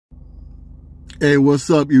Hey, what's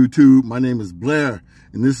up, YouTube? My name is Blair,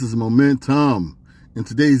 and this is Momentum. In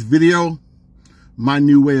today's video, my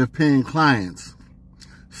new way of paying clients.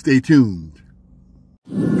 Stay tuned.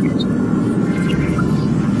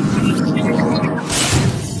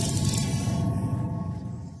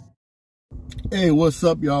 Hey, what's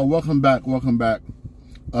up, y'all? Welcome back.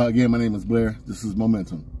 Again, my name is Blair. This is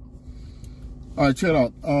Momentum. All right, check it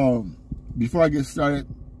out. Before I get started,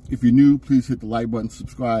 if you're new, please hit the like button,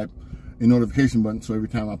 subscribe, and notification button so every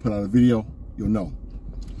time I put out a video, you'll know.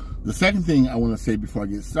 The second thing I want to say before I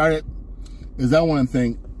get started is I want to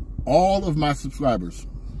thank all of my subscribers.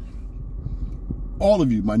 All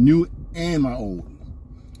of you, my new and my old.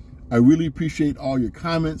 I really appreciate all your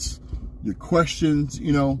comments, your questions,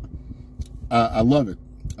 I love it.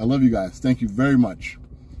 I love you guys. Thank you very much.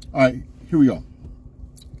 All right, here we go.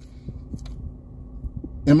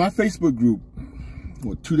 In my Facebook group,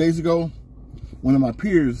 2 days ago, one of my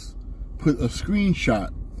peers put a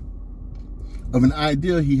screenshot of an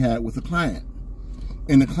idea he had with a client,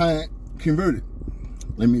 and the client converted.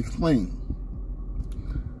 Let me explain.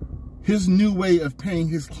 His new way of paying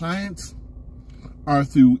his clients are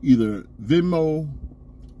through either Venmo,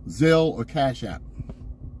 Zelle, or Cash App.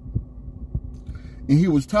 And he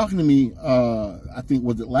was talking to me, I think,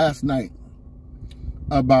 was it last night,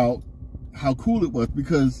 about how cool it was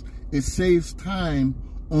because it saves time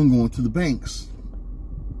on going to the banks.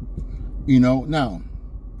 Now,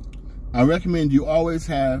 I recommend you always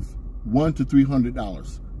have $100 to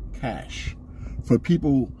 $300 cash for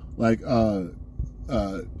people like in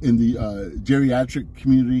the geriatric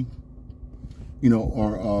community,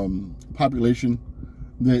 or population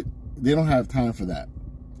that they don't have time for that.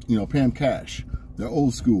 Pay them cash. They're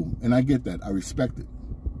old school, and I get that. I respect it.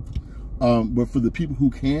 But for the people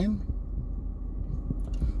who can,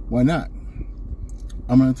 why not?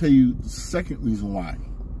 I'm going to tell you the second reason why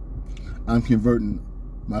I'm converting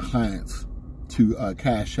my clients to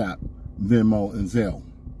Cash App, Venmo, and Zelle.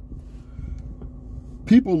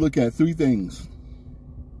 People look at three things: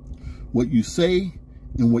 what you say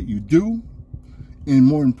and what you do, and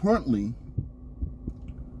more importantly,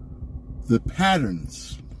 the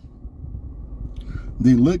patterns.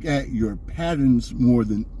 They look at your patterns more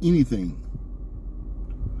than anything.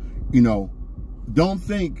 Don't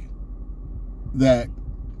think that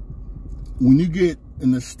when you get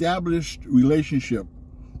an established relationship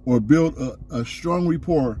or build a strong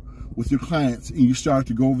rapport with your clients and you start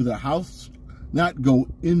to go over their house, not go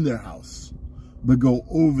in their house, but go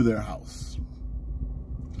over their house.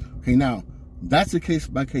 Okay, now, that's a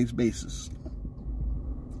case-by-case basis.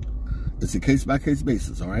 It's a case-by-case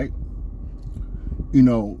basis, all right?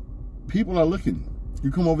 People are looking. You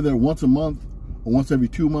come over there once a month, or once every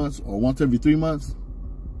 2 months, or once every 3 months,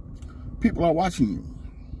 people are watching you.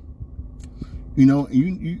 And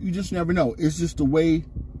you just never know. It's just a way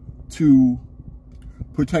to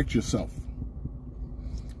protect yourself.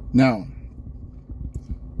 Now,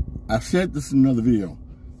 I said this in another video.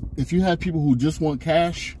 If you have people who just want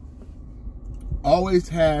cash, always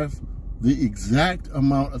have the exact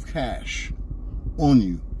amount of cash on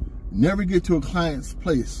you. Never get to a client's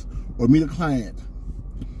place or meet a client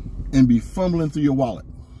and be fumbling through your wallet.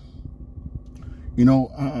 No.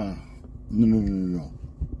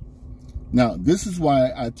 Now, this is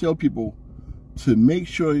why I tell people to make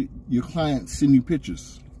sure your clients send you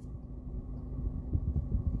pictures.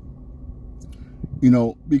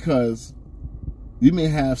 Because you may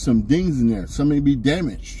have some dings in there. Some may be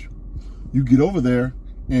damaged. You get over there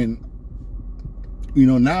and,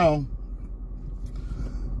 now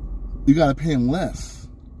you got to pay them less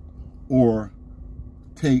or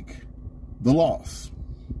take the loss.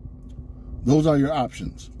 Those are your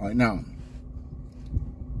options. All right, now,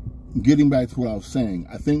 getting back to what I was saying,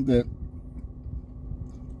 I think that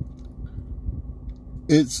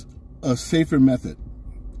it's a safer method.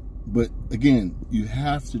 But again, you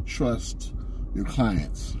have to trust your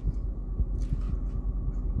clients.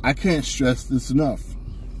 I can't stress this enough.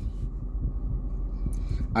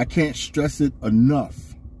 I can't stress it enough.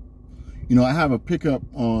 I have a pickup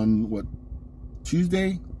on,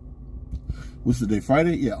 Tuesday? What's the day?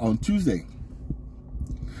 Friday? Yeah, on Tuesday.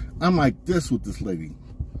 I'm like this with this lady.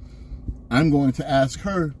 I'm going to ask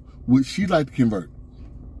her, would she like to convert?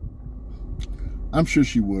 I'm sure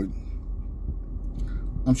she would.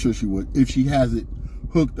 I'm sure she would. If she has it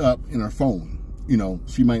hooked up in her phone,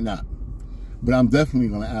 she might not. But I'm definitely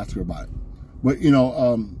going to ask her about it. But,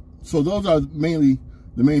 so those are mainly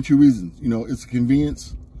the main two reasons. It's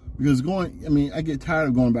convenience. Because I get tired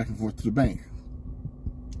of going back and forth to the bank.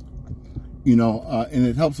 And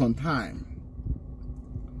it helps on time.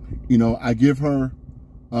 I give her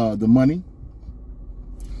the money.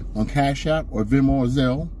 on Cash App or Venmo or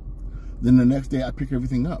Zelle, then the next day I pick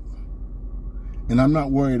everything up. And I'm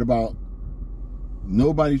not worried about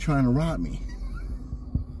nobody trying to rob me.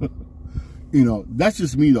 You know, that's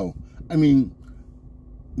just me though. I mean,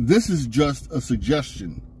 this is just a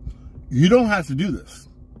suggestion. You don't have to do this.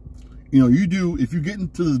 You know, you do, if you get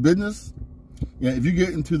into this business, yeah, if you get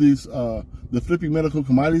into these, the flipping medical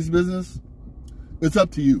commodities business, it's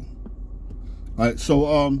up to you. All right, so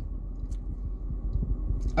I'm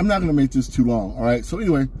not going to make this too long. All right, so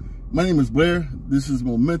anyway, my name is Blair. This is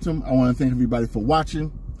Momentum. I want to thank everybody for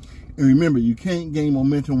watching. And remember, you can't gain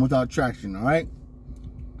momentum without traction. All right,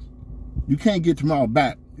 you can't get tomorrow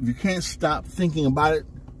back. If you can't stop thinking about it,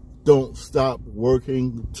 don't stop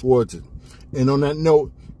working towards it. And on that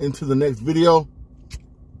note, into the next video.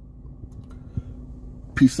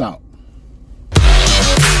 Peace out.